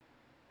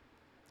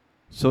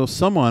So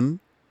someone,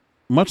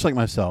 much like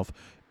myself,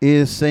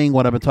 is saying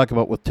what I've been talking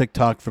about with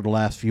TikTok for the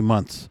last few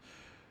months,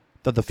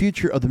 that the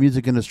future of the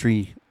music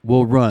industry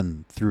will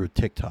run through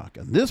TikTok.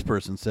 And this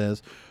person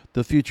says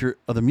the future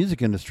of the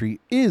music industry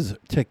is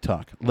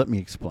TikTok. Let me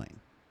explain.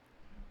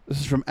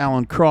 This is from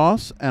Alan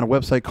Cross and a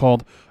website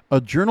called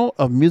A Journal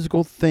of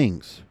Musical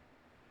Things.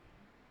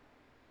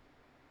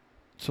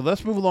 So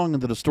let's move along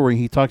into the story.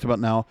 He talks about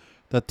now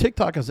that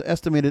TikTok has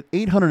estimated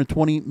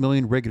 820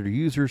 million regular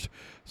users,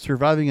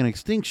 surviving an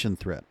extinction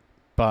threat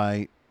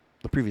by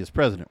the previous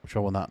president, which I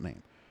will not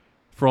name,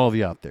 for all of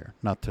you out there,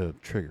 not to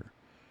trigger.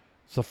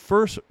 It's the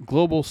first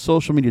global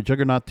social media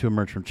juggernaut to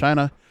emerge from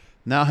China,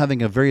 now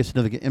having a very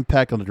significant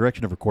impact on the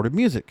direction of recorded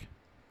music.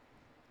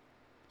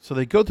 So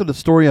they go through the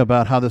story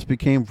about how this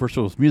became, first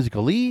it was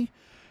Musical.ly,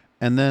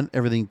 and then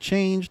everything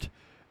changed,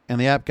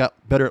 and the app got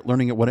better at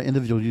learning at what an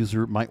individual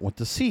user might want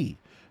to see,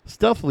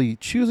 stealthily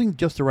choosing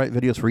just the right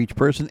videos for each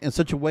person in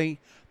such a way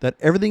that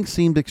everything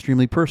seemed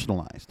extremely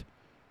personalized.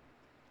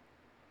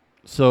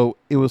 So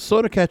it was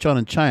slow to catch on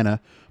in China,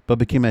 but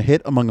became a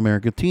hit among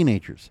American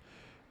teenagers.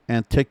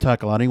 And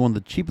TikTok allowed anyone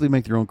to cheaply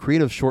make their own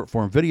creative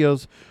short-form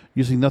videos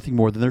using nothing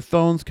more than their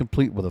phones,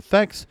 complete with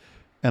effects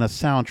and a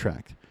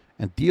soundtrack.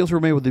 And deals were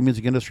made with the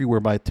music industry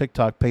whereby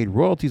TikTok paid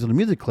royalties on the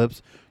music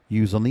clips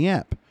used on the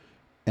app.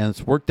 And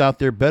it's worked out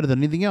there better than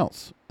anything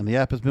else. And the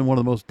app has been one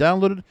of the most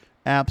downloaded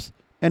apps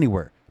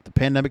anywhere. The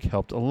pandemic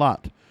helped a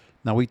lot.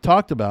 Now, we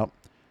talked about,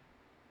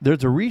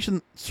 there's a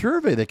recent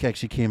survey that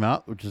actually came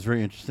out, which is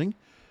very interesting,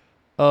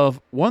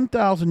 of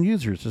 1,000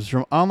 users. This is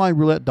from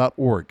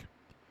onlineroulette.org.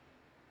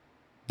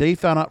 They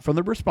found out from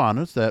the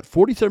respondents that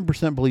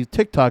 47% believe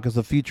TikTok is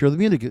the future of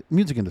the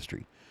music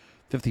industry.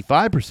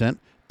 55%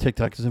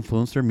 TikTok has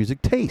influenced their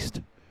music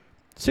taste.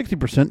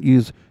 60%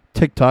 use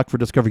TikTok for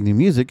discovering new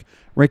music,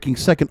 ranking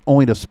second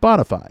only to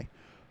Spotify.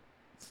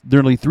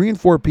 Nearly 3 in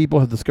 4 people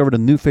have discovered a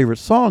new favorite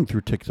song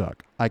through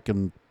TikTok. I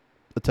can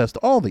attest to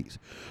all these.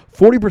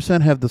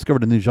 40% have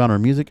discovered a new genre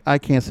of music. I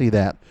can't say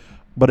that,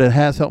 but it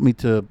has helped me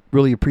to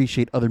really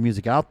appreciate other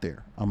music out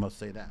there. I must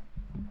say that.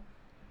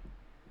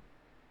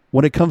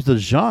 When it comes to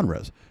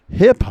genres,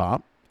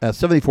 hip-hop at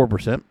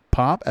 74%,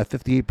 pop at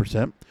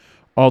 58%,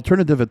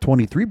 alternative at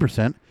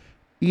 23%,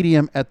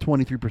 EDM at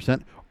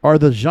 23% are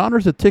the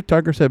genres that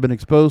TikTokers have been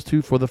exposed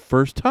to for the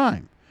first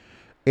time.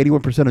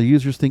 81% of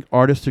users think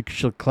artists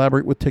should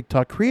collaborate with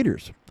TikTok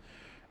creators.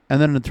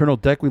 And then an internal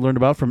deck we learned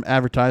about from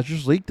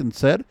advertisers leaked and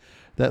said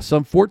that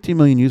some 14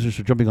 million users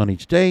are jumping on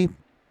each day,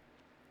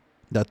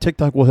 that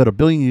TikTok will hit 1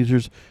 billion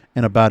users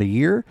in about a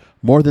year,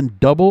 more than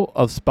double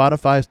of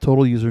Spotify's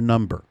total user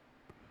number.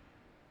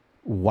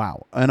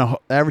 Wow. And an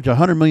average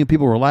 100 million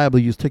people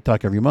reliably use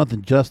TikTok every month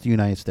in just the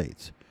United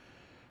States.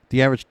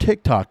 The average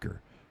TikToker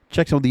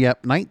checks on the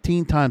app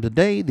 19 times a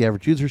day. The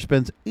average user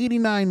spends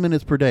 89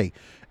 minutes per day.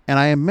 And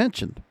I have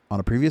mentioned on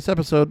a previous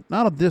episode,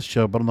 not of this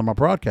show, but on my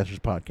Broadcasters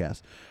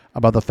podcast,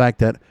 about the fact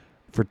that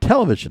for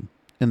television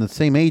in the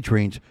same age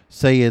range,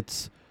 say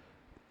it's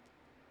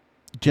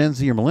Gen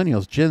Z or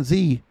millennials, Gen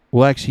Z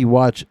will actually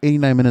watch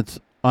 89 minutes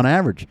on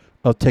average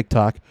of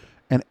TikTok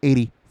and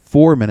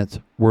 84 minutes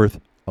worth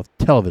of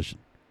television.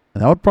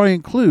 And that would probably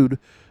include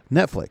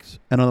Netflix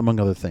and among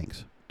other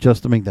things,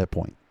 just to make that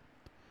point.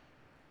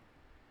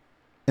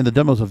 In the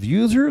demos of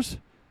users,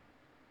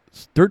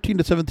 13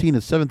 to 17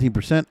 is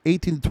 17%,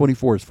 18 to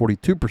 24 is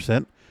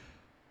 42%,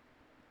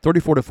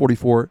 34 to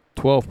 44,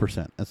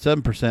 12%, and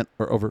 7%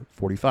 are over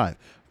 45.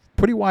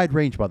 Pretty wide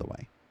range, by the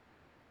way.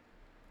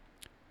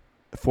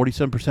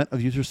 47%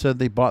 of users said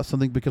they bought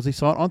something because they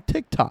saw it on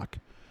TikTok.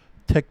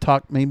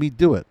 TikTok made me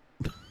do it.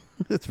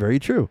 It's very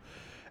true.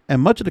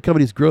 And much of the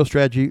company's growth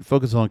strategy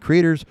focuses on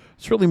creators,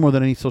 certainly more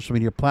than any social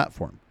media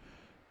platform.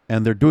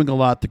 And they're doing a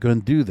lot to go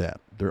and do that.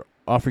 They're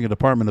offering a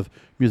department of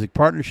music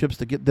partnerships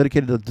to get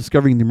dedicated to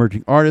discovering the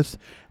emerging artists,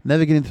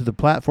 navigating through the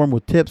platform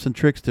with tips and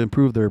tricks to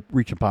improve their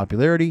reach and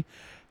popularity,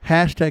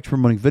 hashtags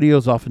promoting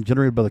videos often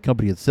generated by the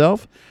company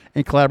itself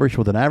in collaboration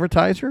with an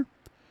advertiser,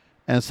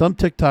 and some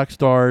TikTok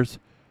stars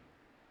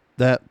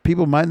that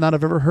people might not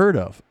have ever heard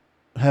of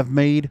have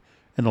made,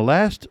 in the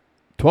last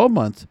 12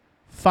 months,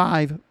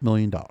 $5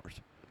 million.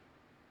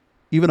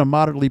 Even a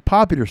moderately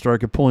popular star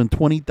could pull in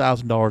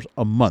 $20,000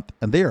 a month,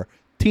 and they are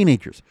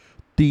teenagers.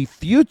 The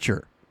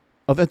future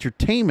of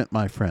entertainment,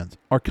 my friends,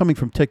 are coming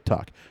from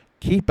TikTok.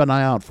 Keep an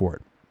eye out for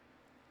it.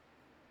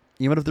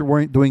 Even if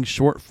they're doing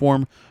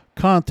short-form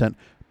content,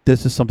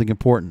 this is something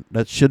important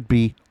that should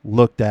be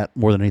looked at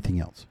more than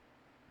anything else.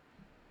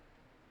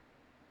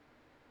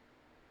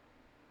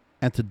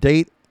 And to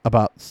date,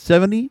 about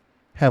 70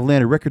 have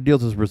landed record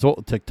deals as a result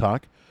of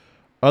TikTok.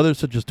 Others,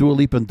 such as Dua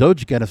Lipa and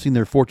Doja Cat, have seen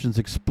their fortunes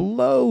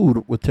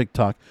explode with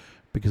TikTok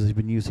because they've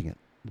been using it.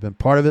 They've been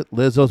part of it.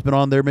 Lizzo's been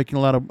on there making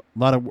a lot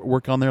of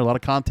work on there, a lot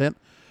of content.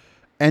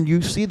 And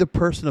you see the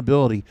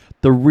personability,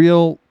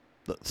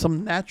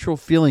 some natural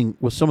feeling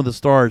with some of the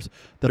stars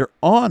that are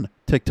on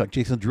TikTok.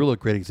 Jason Derulo, a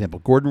great example.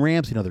 Gordon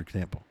Ramsay, another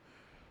example.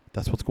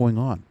 That's what's going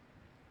on.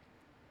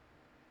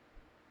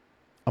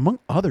 Among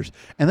others.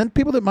 And then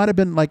people that might have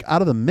been like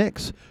out of the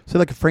mix, say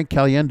like a Frank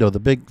Caliendo, the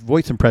big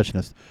voice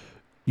impressionist.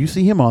 You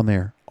see him on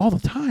there all the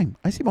time.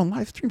 I see him on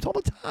live streams all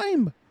the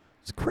time.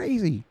 It's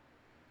crazy.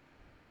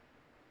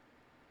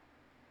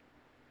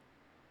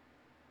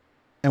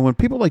 And when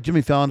people like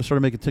Jimmy Fallon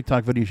started making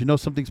TikTok videos, you know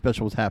something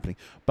special was happening.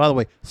 By the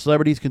way,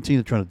 celebrities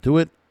continue to try to do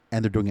it,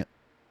 and they're doing it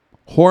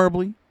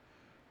horribly.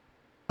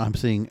 I'm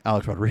seeing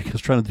Alex Rodriguez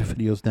trying to do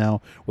videos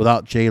now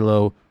without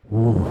J-Lo.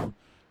 Ooh,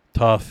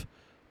 tough.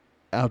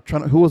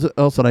 Who was it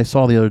else that I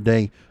saw the other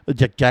day?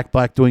 Jack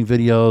Black doing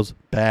videos,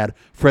 bad.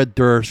 Fred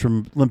Durst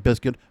from Limp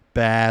Bizkit,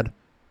 bad.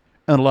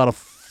 And a lot of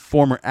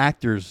former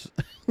actors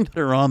that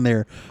are on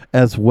there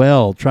as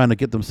well, trying to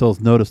get themselves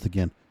noticed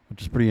again,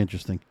 which is pretty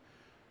interesting.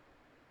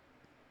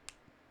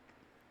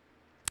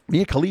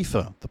 Mia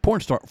Khalifa, the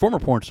porn star, former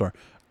porn star,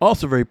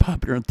 also very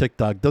popular on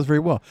TikTok, does very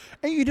well.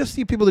 And you just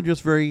see people that are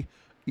just very,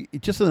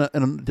 just in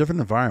a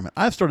different environment.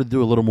 I've started to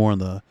do a little more in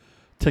the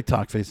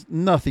TikTok phase.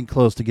 Nothing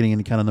close to getting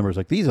any kind of numbers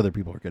like these other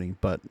people are getting,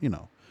 but, you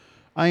know,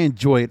 I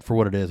enjoy it for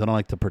what it is, and I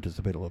like to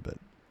participate a little bit.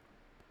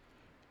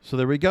 So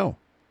there we go.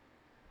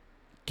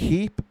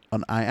 Keep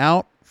an eye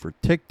out for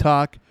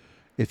TikTok.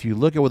 If you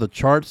look at what the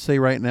charts say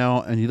right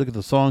now, and you look at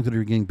the songs that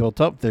are getting built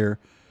up there,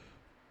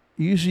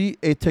 usually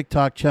a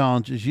TikTok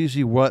challenge is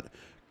usually what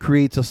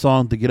creates a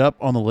song to get up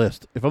on the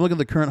list. If I'm looking at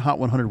the current Hot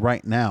 100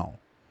 right now,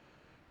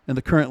 and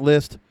the current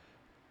list,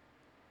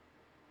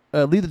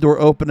 Leave the Door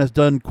Open has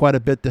done quite a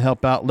bit to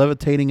help out.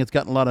 Levitating has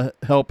gotten a lot of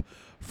help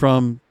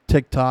from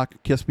TikTok.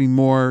 Kiss Me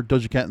More,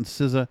 Doja Cat and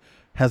SZA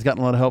has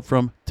gotten a lot of help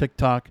from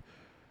TikTok.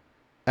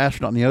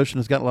 Astronaut in the Ocean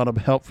has gotten a lot of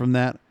help from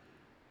that.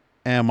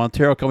 And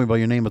Montero, Call Me By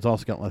Your Name has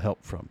also gotten a lot of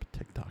help from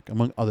TikTok,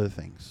 among other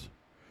things.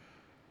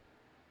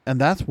 And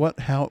that's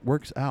how it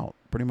works out,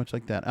 pretty much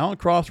like that. Alan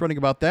Cross running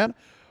about that.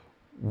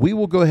 We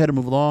will go ahead and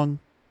move along.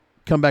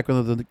 Come back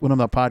when I'm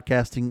not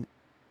podcasting.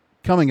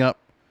 Coming up.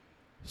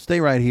 Stay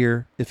right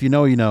here. If you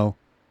know, you know.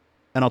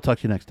 And I'll talk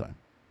to you next time.